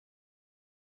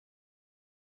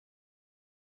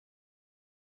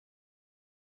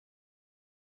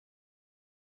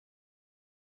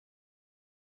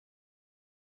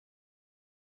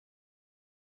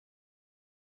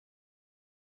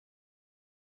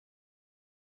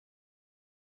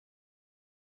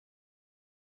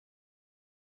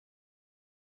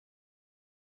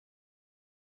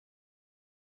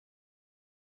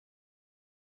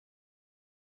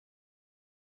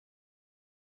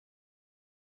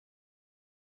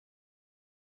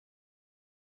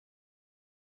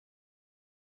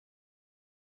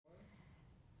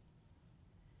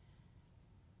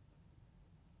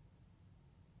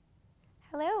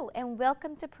Hello, and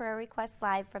welcome to Prayer Request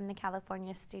Live from the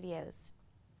California studios.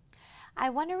 I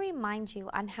want to remind you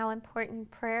on how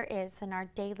important prayer is in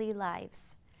our daily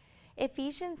lives.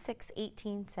 Ephesians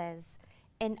 6:18 says,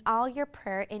 "In all your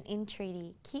prayer and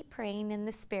entreaty, keep praying in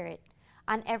the Spirit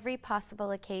on every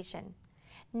possible occasion.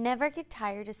 Never get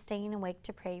tired of staying awake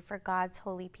to pray for God's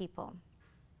holy people."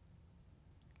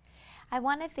 I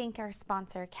want to thank our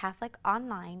sponsor, Catholic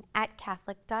Online at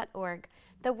Catholic.org,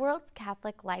 the world's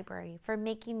Catholic library, for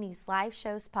making these live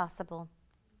shows possible.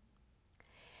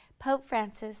 Pope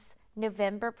Francis'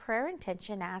 November prayer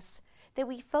intention asks that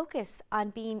we focus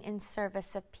on being in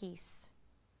service of peace.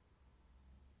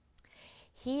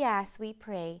 He asks we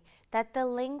pray that the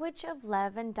language of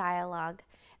love and dialogue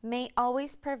may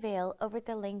always prevail over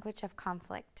the language of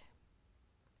conflict.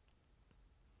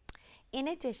 In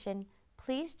addition,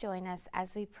 please join us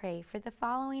as we pray for the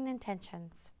following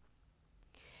intentions.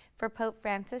 For Pope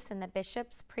Francis and the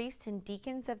bishops, priests, and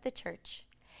deacons of the Church,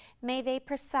 may they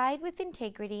preside with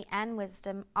integrity and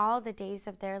wisdom all the days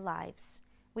of their lives.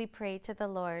 We pray to the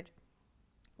Lord.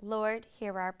 Lord,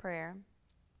 hear our prayer.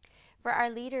 For our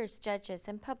leaders, judges,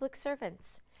 and public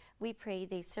servants, we pray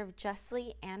they serve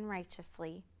justly and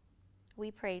righteously.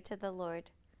 We pray to the Lord.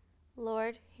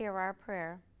 Lord, hear our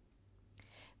prayer.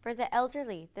 For the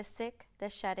elderly, the sick, the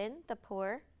shut-in, the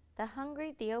poor, the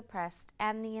hungry, the oppressed,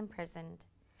 and the imprisoned.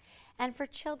 And for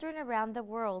children around the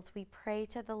world, we pray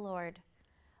to the Lord.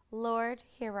 Lord,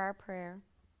 hear our prayer.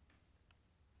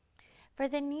 For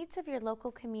the needs of your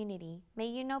local community, may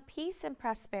you know peace and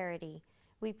prosperity.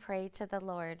 We pray to the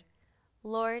Lord.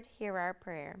 Lord, hear our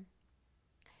prayer.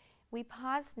 We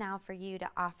pause now for you to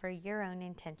offer your own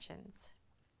intentions.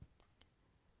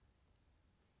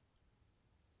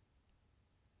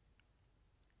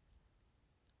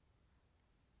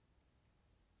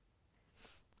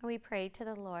 We pray to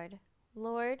the Lord.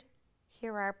 Lord,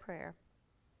 hear our prayer.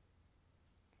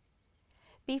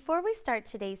 Before we start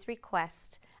today's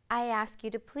request, I ask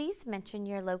you to please mention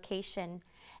your location,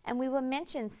 and we will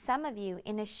mention some of you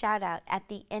in a shout out at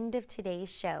the end of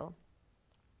today's show.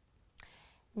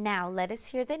 Now let us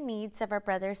hear the needs of our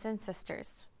brothers and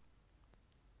sisters.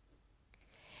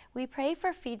 We pray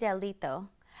for Fidelito.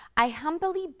 I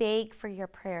humbly beg for your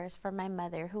prayers for my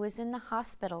mother who is in the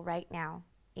hospital right now.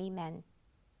 Amen.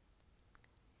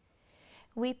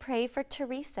 We pray for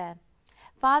Teresa.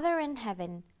 Father in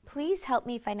heaven, please help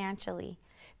me financially.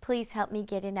 Please help me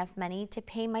get enough money to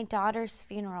pay my daughter's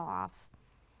funeral off.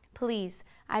 Please,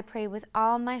 I pray with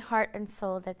all my heart and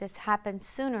soul that this happens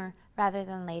sooner rather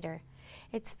than later.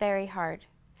 It's very hard.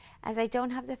 As I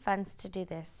don't have the funds to do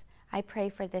this, I pray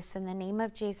for this in the name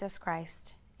of Jesus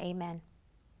Christ. Amen.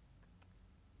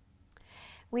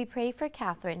 We pray for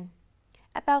Catherine.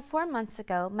 About 4 months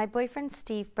ago, my boyfriend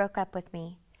Steve broke up with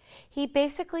me. He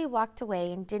basically walked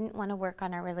away and didn't want to work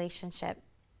on our relationship.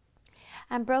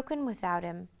 I'm broken without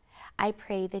him. I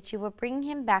pray that you will bring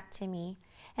him back to me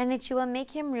and that you will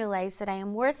make him realize that I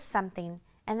am worth something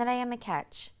and that I am a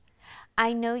catch.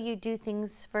 I know you do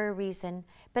things for a reason,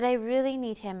 but I really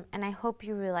need him and I hope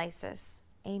you realize this.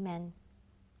 Amen.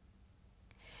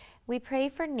 We pray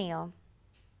for Neil.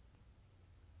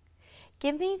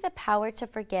 Give me the power to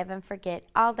forgive and forget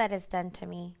all that is done to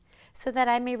me, so that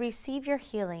I may receive your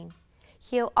healing.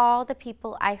 Heal all the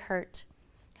people I hurt,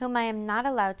 whom I am not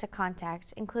allowed to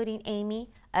contact, including Amy,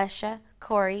 Usha,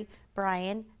 Corey,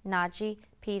 Brian, Naji,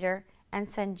 Peter, and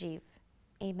Sanjeev.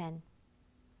 Amen.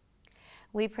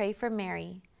 We pray for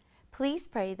Mary. Please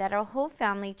pray that our whole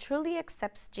family truly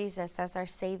accepts Jesus as our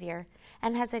Savior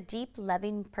and has a deep,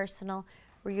 loving, personal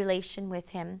relation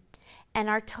with Him, and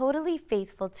are totally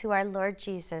faithful to our Lord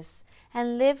Jesus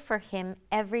and live for Him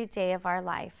every day of our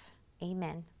life.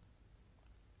 Amen.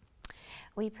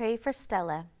 We pray for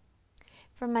Stella.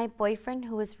 For my boyfriend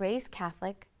who was raised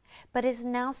Catholic, but is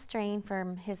now straying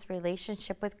from his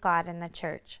relationship with God and the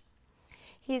Church.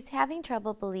 He is having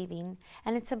trouble believing,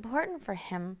 and it's important for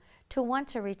him to want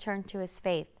to return to his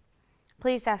faith.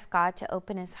 Please ask God to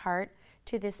open his heart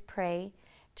to this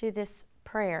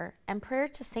prayer, and prayer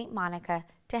to Saint Monica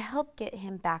to help get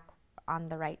him back on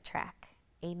the right track.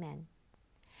 Amen.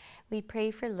 We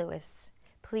pray for Louis.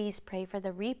 Please pray for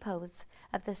the repose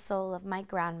of the soul of my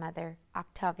grandmother,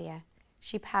 Octavia.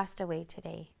 She passed away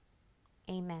today.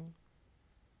 Amen.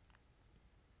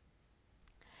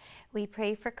 We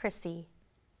pray for Chrissy.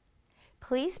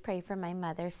 Please pray for my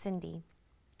mother, Cindy.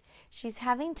 She's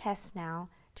having tests now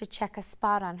to check a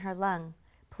spot on her lung.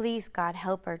 Please, God,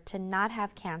 help her to not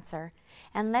have cancer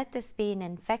and let this be an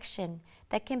infection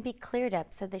that can be cleared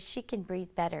up so that she can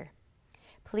breathe better.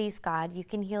 Please, God, you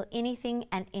can heal anything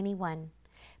and anyone.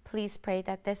 Please pray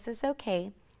that this is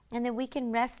okay and that we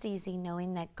can rest easy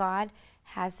knowing that God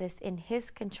has this in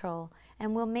His control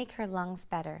and will make her lungs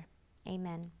better.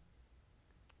 Amen.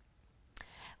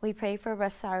 We pray for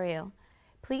Rosario.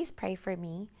 Please pray for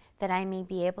me that I may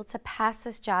be able to pass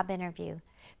this job interview.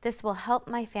 This will help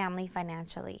my family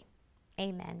financially.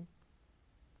 Amen.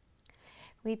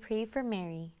 We pray for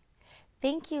Mary.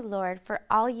 Thank you, Lord, for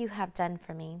all you have done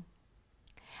for me.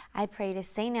 I pray to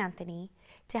Saint Anthony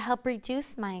to help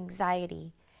reduce my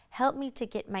anxiety, help me to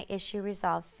get my issue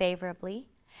resolved favorably,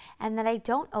 and that I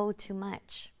don't owe too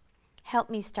much. Help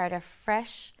me start a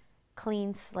fresh,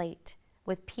 clean slate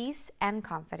with peace and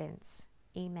confidence.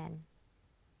 Amen.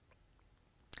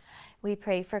 We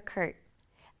pray for Kurt.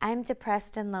 I'm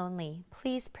depressed and lonely.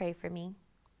 Please pray for me.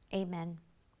 Amen.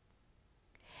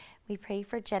 We pray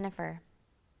for Jennifer.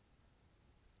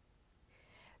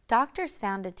 Doctors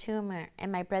found a tumor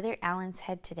in my brother Alan's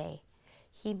head today.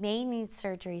 He may need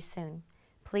surgery soon.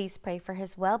 Please pray for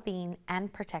his well-being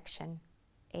and protection.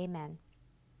 Amen.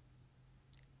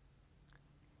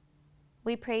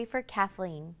 We pray for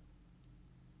Kathleen.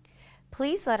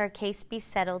 Please let our case be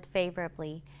settled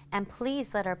favorably, and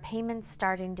please let our payments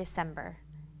start in December.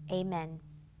 Amen.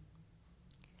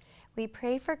 We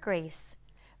pray for Grace.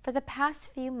 For the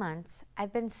past few months,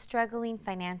 I've been struggling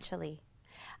financially.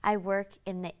 I work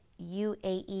in the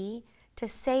UAE to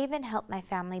save and help my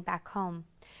family back home.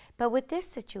 But with this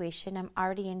situation, I'm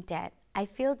already in debt. I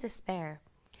feel despair.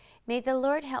 May the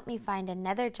Lord help me find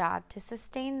another job to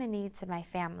sustain the needs of my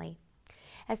family,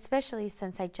 especially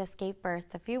since I just gave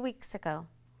birth a few weeks ago.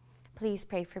 Please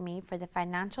pray for me for the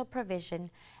financial provision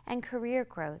and career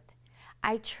growth.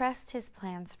 I trust His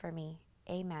plans for me.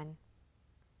 Amen.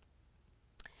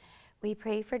 We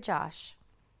pray for Josh.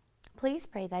 Please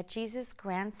pray that Jesus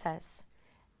grants us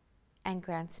and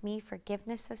grants me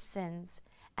forgiveness of sins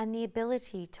and the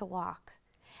ability to walk,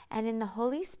 and in the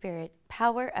Holy Spirit,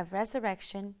 power of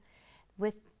resurrection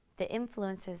with the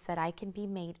influences that I can be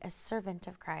made a servant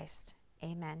of Christ.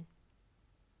 Amen.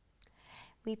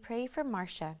 We pray for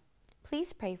Marcia.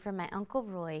 Please pray for my Uncle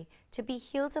Roy to be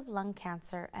healed of lung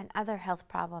cancer and other health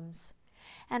problems,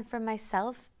 and for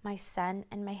myself, my son,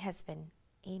 and my husband.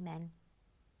 Amen.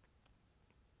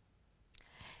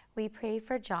 We pray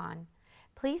for John.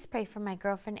 Please pray for my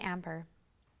girlfriend Amber.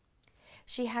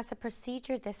 She has a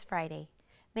procedure this Friday.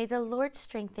 May the Lord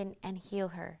strengthen and heal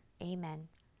her. Amen.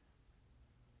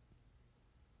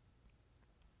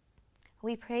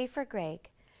 We pray for Greg.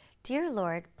 Dear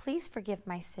Lord, please forgive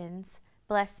my sins,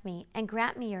 bless me, and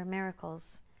grant me your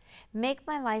miracles. Make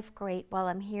my life great while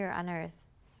I'm here on earth.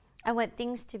 I want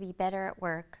things to be better at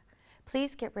work.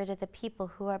 Please get rid of the people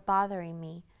who are bothering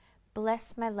me.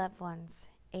 Bless my loved ones.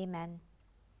 Amen.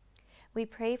 We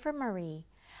pray for Marie.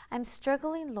 I'm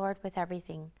struggling, Lord, with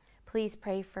everything. Please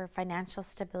pray for financial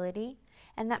stability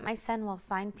and that my son will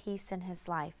find peace in his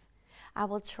life. I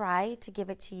will try to give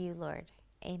it to you, Lord.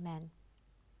 Amen.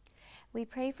 We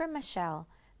pray for Michelle.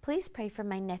 Please pray for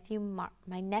my nephew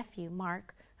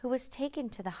Mark, who was taken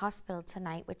to the hospital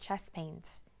tonight with chest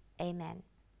pains. Amen.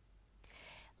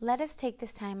 Let us take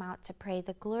this time out to pray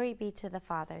the glory be to the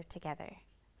Father together.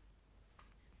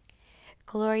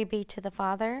 Glory be to the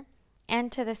Father,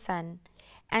 and to the Son,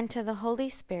 and to the Holy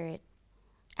Spirit,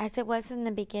 as it was in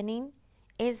the beginning,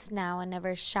 is now, and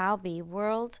ever shall be,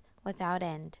 world without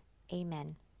end.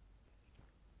 Amen.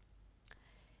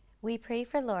 We pray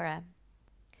for Laura.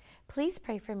 Please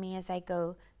pray for me as I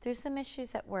go through some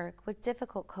issues at work with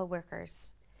difficult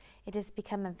coworkers. It has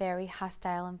become a very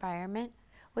hostile environment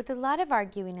with a lot of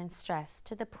arguing and stress,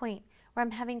 to the point where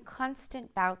I'm having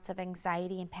constant bouts of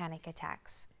anxiety and panic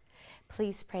attacks.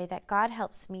 Please pray that God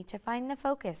helps me to find the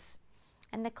focus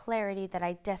and the clarity that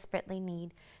I desperately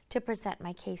need to present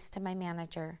my case to my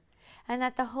manager, and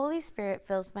that the Holy Spirit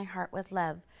fills my heart with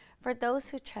love for those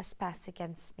who trespass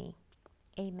against me.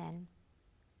 Amen.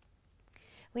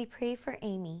 We pray for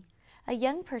Amy. A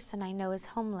young person I know is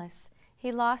homeless.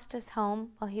 He lost his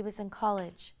home while he was in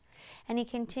college, and he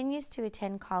continues to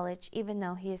attend college even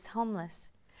though he is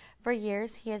homeless. For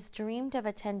years, he has dreamed of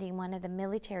attending one of the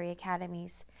military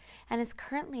academies and is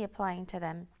currently applying to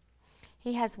them.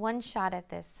 He has one shot at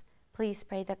this. Please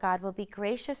pray that God will be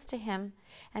gracious to him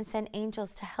and send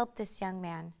angels to help this young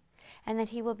man, and that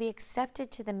he will be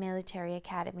accepted to the military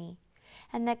academy,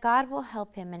 and that God will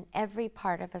help him in every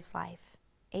part of his life.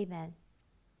 Amen.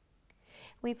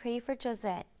 We pray for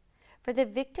Josette, for the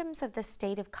victims of the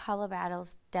state of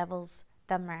Colorado's Devil's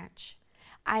Thumb Ranch.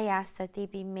 I ask that they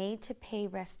be made to pay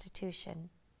restitution.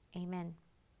 Amen.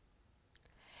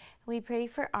 We pray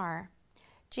for R.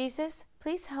 Jesus,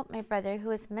 please help my brother who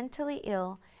is mentally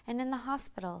ill and in the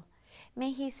hospital.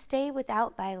 May he stay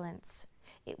without violence.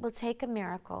 It will take a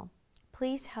miracle.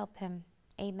 Please help him.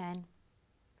 Amen.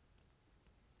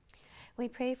 We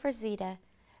pray for Zita.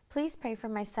 Please pray for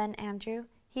my son Andrew.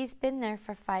 He's been there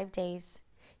for 5 days.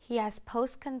 He has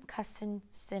post-concussion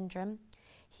syndrome.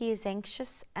 He is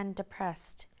anxious and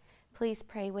depressed. Please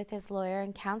pray with his lawyer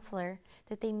and counselor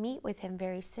that they meet with him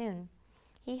very soon.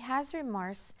 He has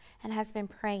remorse and has been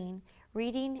praying,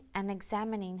 reading, and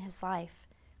examining his life.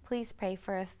 Please pray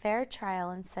for a fair trial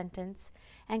and sentence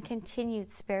and continued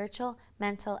spiritual,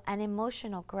 mental, and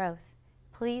emotional growth.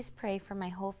 Please pray for my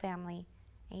whole family.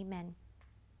 Amen.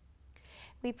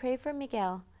 We pray for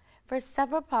Miguel, for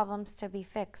several problems to be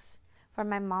fixed, for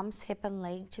my mom's hip and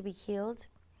leg to be healed,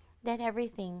 that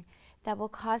everything that will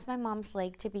cause my mom's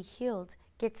leg to be healed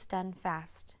gets done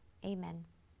fast. Amen.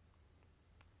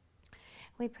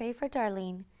 We pray for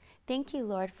Darlene. Thank you,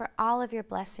 Lord, for all of your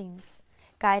blessings.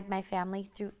 Guide my family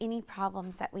through any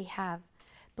problems that we have.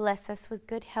 Bless us with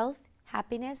good health,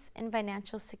 happiness, and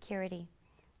financial security.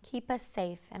 Keep us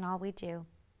safe in all we do.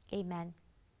 Amen.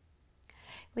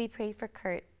 We pray for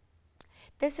Kurt.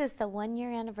 This is the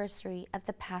 1-year anniversary of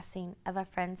the passing of a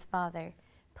friend's father.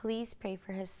 Please pray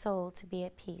for his soul to be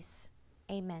at peace.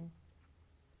 Amen.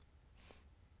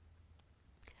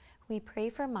 We pray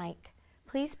for Mike.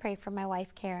 Please pray for my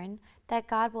wife Karen that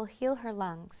God will heal her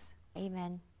lungs.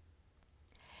 Amen.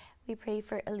 We pray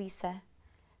for Elisa.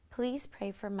 Please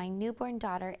pray for my newborn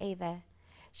daughter Ava.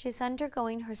 She's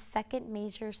undergoing her 2nd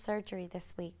major surgery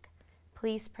this week.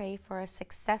 Please pray for a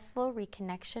successful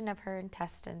reconnection of her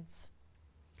intestines.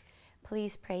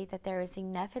 Please pray that there is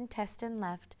enough intestine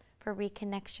left for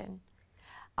reconnection.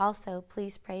 Also,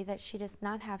 please pray that she does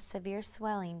not have severe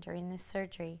swelling during this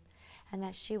surgery and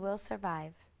that she will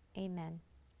survive. Amen.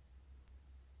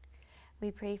 We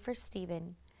pray for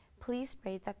Stephen. Please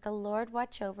pray that the Lord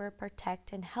watch over,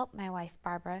 protect, and help my wife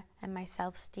Barbara and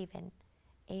myself Stephen.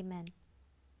 Amen.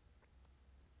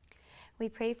 We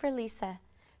pray for Lisa.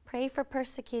 Pray for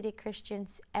persecuted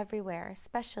Christians everywhere,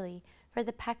 especially for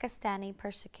the Pakistani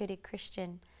persecuted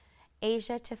Christian,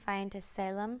 Asia, to find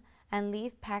asylum and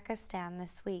leave Pakistan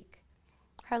this week.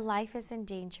 Her life is in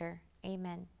danger.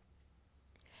 Amen.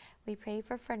 We pray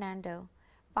for Fernando.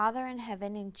 Father in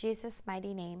heaven, in Jesus'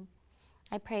 mighty name,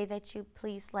 I pray that you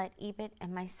please let Ebit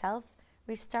and myself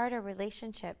restart our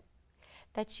relationship,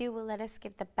 that you will let us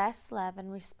give the best love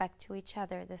and respect to each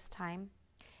other this time,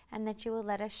 and that you will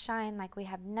let us shine like we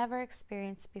have never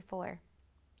experienced before.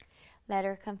 Let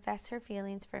her confess her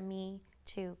feelings for me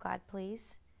too, God,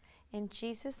 please. In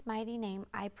Jesus' mighty name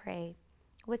I pray,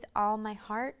 with all my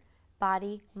heart,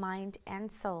 body, mind,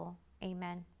 and soul.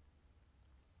 Amen.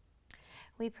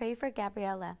 We pray for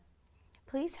Gabriella.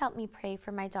 Please help me pray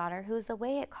for my daughter who is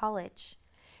away at college.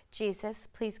 Jesus,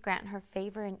 please grant her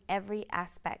favor in every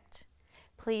aspect.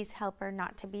 Please help her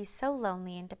not to be so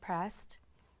lonely and depressed.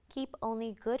 Keep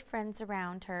only good friends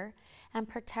around her and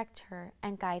protect her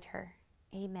and guide her.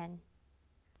 Amen.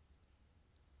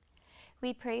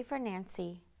 We pray for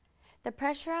Nancy. The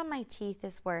pressure on my teeth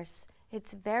is worse.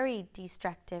 It's very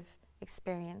destructive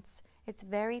experience. It's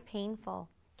very painful.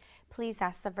 Please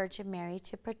ask the Virgin Mary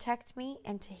to protect me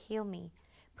and to heal me.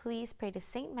 Please pray to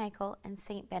Saint Michael and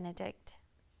Saint Benedict.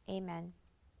 Amen.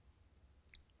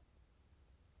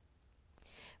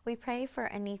 We pray for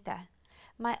Anita.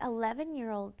 My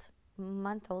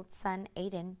 11-month-old son,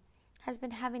 Aiden, has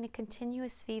been having a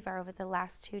continuous fever over the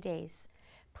last 2 days.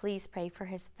 Please pray for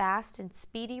his fast and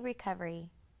speedy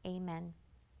recovery. Amen.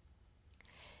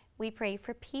 We pray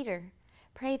for Peter.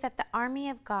 Pray that the army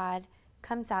of God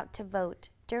comes out to vote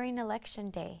during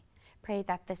election day. Pray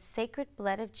that the sacred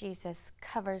blood of Jesus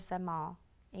covers them all.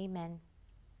 Amen.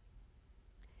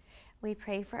 We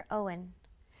pray for Owen.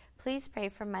 Please pray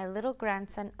for my little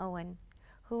grandson, Owen,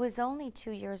 who is only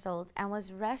 2 years old and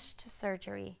was rushed to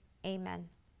surgery. Amen.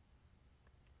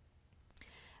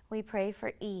 We pray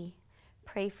for E.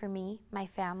 Pray for me, my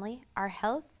family, our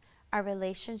health, our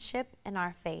relationship, and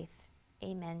our faith.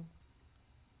 Amen.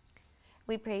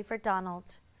 We pray for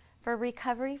Donald, for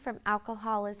recovery from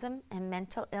alcoholism and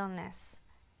mental illness.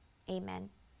 Amen.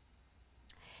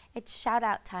 It's shout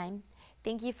out time.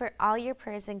 Thank you for all your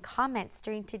prayers and comments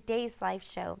during today's live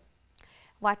show.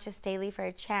 Watch us daily for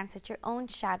a chance at your own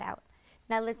shout out.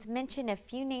 Now let's mention a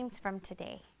few names from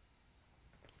today.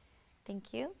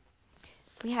 Thank you.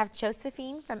 We have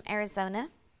Josephine from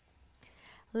Arizona,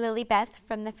 Lilybeth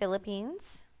from the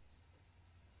Philippines,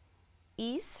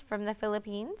 Is from the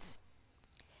Philippines,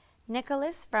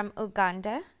 Nicholas from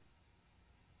Uganda,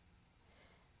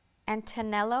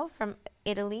 Antonello from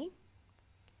Italy,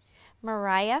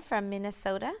 Mariah from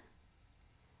Minnesota,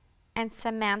 and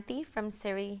Samantha from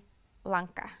Sri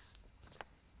Lanka.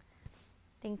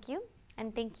 Thank you,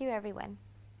 and thank you everyone.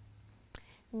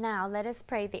 Now let us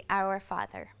pray the Our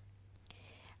Father.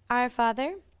 Our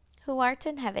Father, who art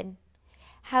in heaven,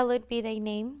 hallowed be thy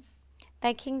name.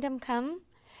 Thy kingdom come,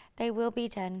 thy will be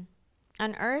done,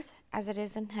 on earth as it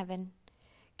is in heaven.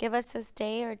 Give us this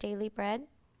day our daily bread,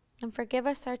 and forgive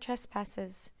us our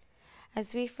trespasses,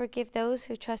 as we forgive those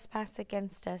who trespass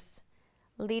against us.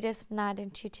 Lead us not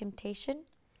into temptation,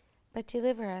 but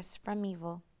deliver us from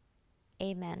evil.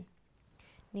 Amen. In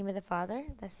the name of the Father,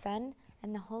 the Son,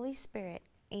 and the Holy Spirit.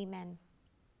 Amen.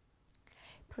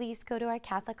 Please go to our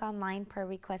Catholic Online Prayer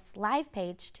Requests live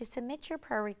page to submit your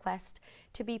prayer request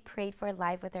to be prayed for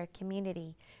live with our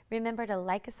community. Remember to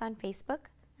like us on Facebook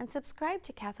and subscribe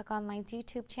to Catholic Online's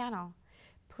YouTube channel.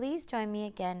 Please join me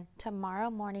again tomorrow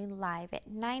morning live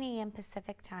at 9 a.m.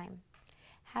 Pacific Time.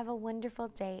 Have a wonderful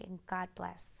day and God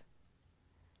bless.